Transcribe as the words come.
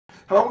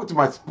Welcome to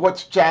my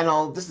sports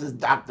channel. This is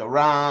Dr.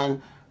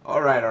 Ron. All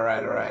right, all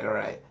right, all right, all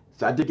right.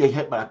 So I did get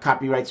hit by a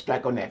copyright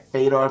strike on that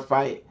Fedor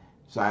fight.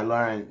 So I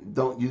learned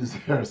don't use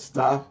their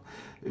stuff.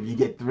 If you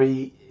get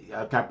three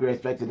copyright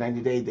strikes in 90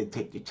 days, they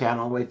take your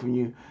channel away from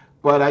you.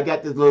 But I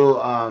got this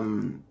little,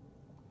 I'm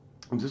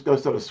just going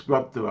to sort of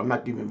scrub through it. I'm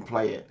not even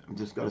play it. I'm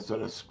just going to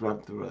sort of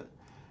scrub through it.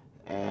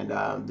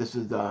 And this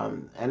is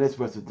Ennis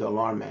versus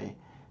Dulorme.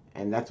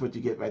 And that's what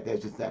you get right there.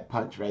 It's just that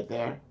punch right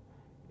there.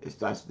 It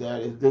starts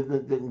there. It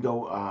didn't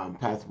go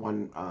past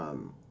one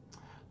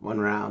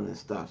round and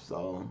stuff.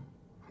 So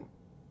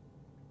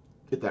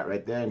get that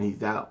right there, and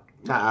he's out.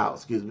 Not out,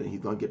 excuse me. He's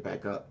gonna get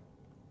back up.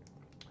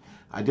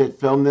 I did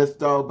film this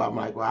though, but I'm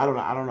like, well, I don't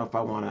know. I don't know if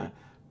I want to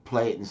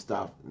play it and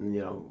stuff. And,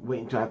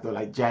 wait until after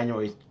like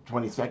January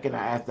 22nd. I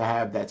asked to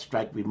have that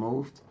strike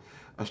removed.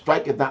 A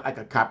strike is not like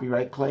a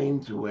copyright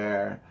claim to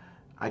where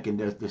I can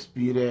just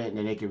dispute it and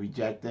then they can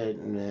reject it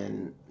and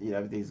then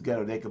everything's good,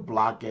 or they could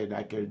block it.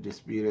 I could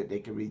dispute it. They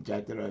could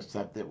reject it or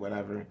accept it,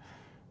 whatever.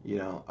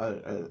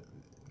 A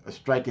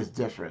strike is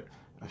different.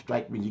 A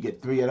strike means you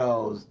get three of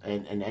those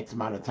in X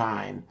amount of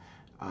time.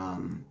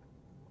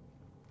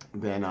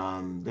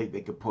 Then they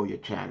could pull your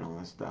channel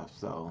and stuff.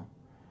 So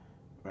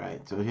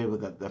right. So here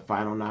was the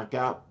final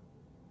knockout.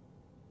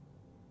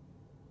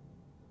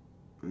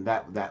 And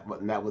that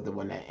was the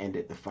one that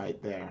ended the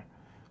fight there.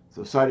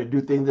 So sorry to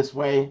do things this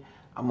way.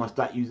 I'm gonna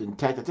start using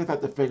text. I just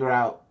have to figure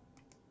out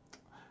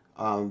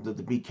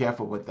to be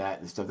careful with that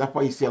and stuff. That's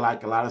why you see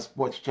like a lot of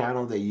sports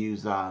channels they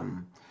use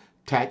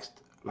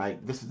text.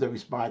 Like this is the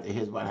response. And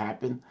here's what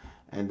happened,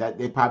 and that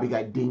they probably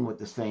got dinged with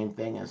the same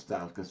thing and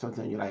stuff. Because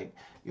sometimes you're like,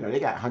 they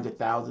got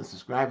 100,000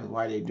 subscribers.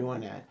 Why are they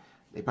doing that?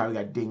 They probably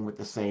got dinged with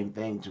the same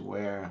thing to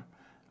where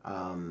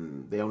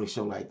they only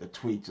show like the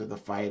tweets of the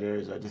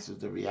fighters, or this is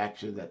the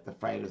reaction that the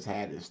fighters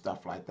had and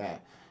stuff like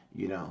that.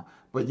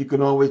 But you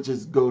can always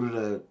just go to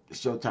the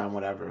Showtime,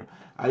 whatever.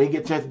 I didn't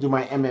get a chance to do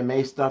my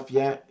MMA stuff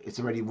yet. It's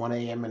already 1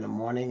 a.m. in the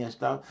morning and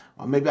stuff.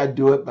 Or maybe I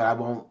do it, but I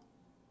won't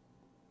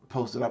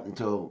post it up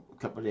until a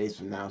couple of days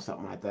from now,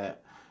 something like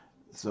that.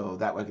 So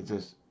that way I can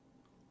just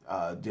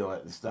do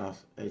it and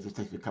stuff. It just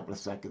takes me a couple of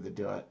seconds to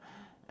do it,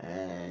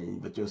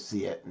 but you'll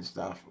see it and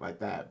stuff like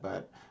that.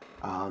 But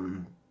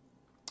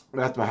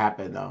that's what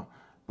happened though.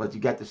 But you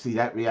got to see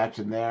that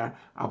reaction there.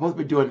 I'm supposed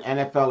to be doing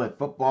NFL and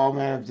football,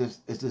 man.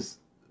 It's just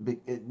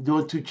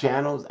doing two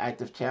channels,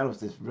 active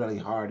channels, is really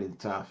hard and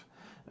tough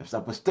and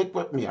stuff. But stick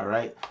with me, all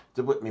right?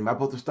 Stick with me. I'm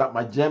supposed to start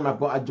my gym.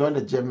 I joined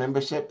the gym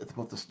membership. It's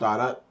supposed to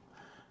start up.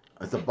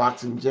 It's a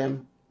boxing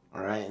gym,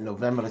 all right? In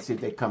November, let's see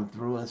if they come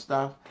through and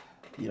stuff.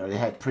 They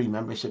had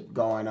pre-membership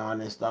going on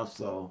and stuff,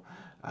 so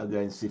I'll go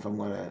and see if I'm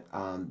going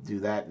to do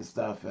that and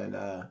stuff. And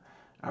I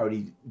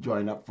already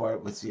joined up for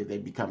it. We'll see if they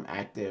become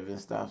active and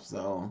stuff.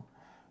 So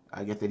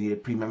I guess they need a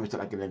pre-membership,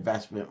 like an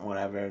investment,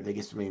 whatever. They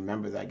get so many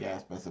members, I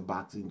guess, but it's a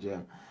boxing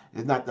gym.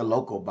 It's not the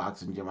local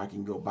boxing gym I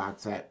can go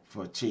box at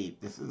for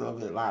cheap. This is a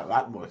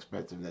lot more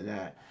expensive than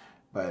that.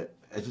 But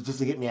it's just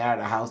to get me out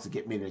of the house, to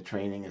get me into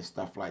training and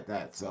stuff like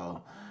that.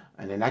 So,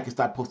 and then I can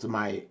start posting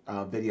my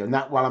video,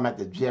 not while I'm at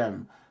the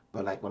gym,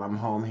 but like when I'm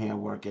home here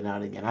working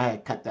out again. I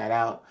had cut that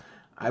out.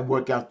 I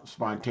work out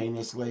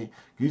spontaneously.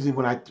 Usually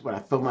when I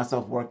film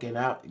myself working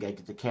out, you gotta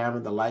get the camera,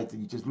 the lights,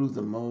 and you just lose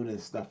the mood and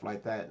stuff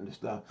like that and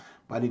stuff.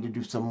 But I need to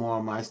do some more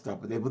of my stuff.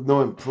 But there was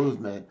no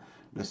improvement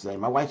the same.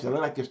 My wife said,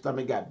 "Look like your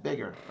stomach got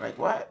bigger." Like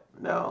what?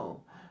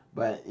 No,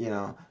 but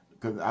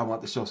because I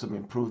want to show some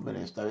improvement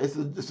and stuff.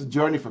 It's a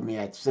journey for me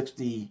at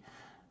 61.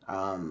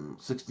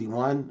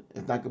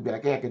 It's not gonna be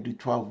like, hey, I can do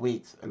 12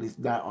 weeks, at least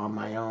not on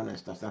my own and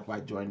stuff. So that's why I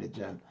joined the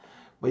gym.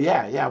 But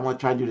yeah, I want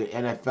to try and do the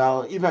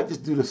NFL. Even if I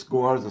just do the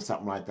scores or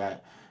something like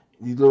that.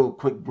 These little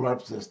quick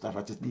blurbs and stuff.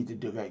 I just need to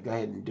do that. Go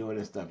ahead and do it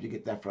and stuff. You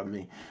get that from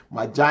me.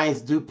 My Giants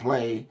do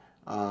play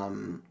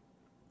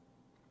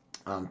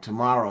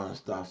tomorrow and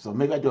stuff. So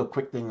maybe I do a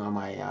quick thing on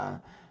my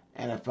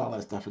NFL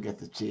and stuff against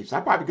the Chiefs.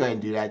 I'll probably go ahead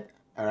and do that.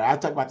 All right, I'll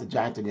talk about the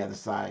Giants on the other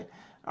side.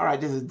 All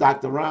right, this is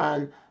Dr.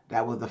 Ron.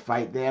 That was the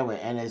fight there with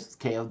Ennis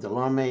KO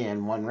Dulorme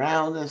in 1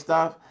 round and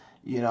stuff.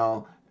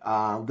 Go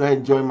ahead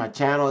and join my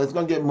channel. It's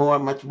going to get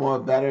much more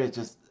better. It's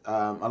just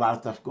a lot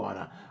of stuff going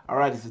on. All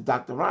right, this is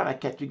Dr. Ron. I'll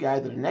catch you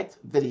guys in the next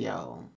video.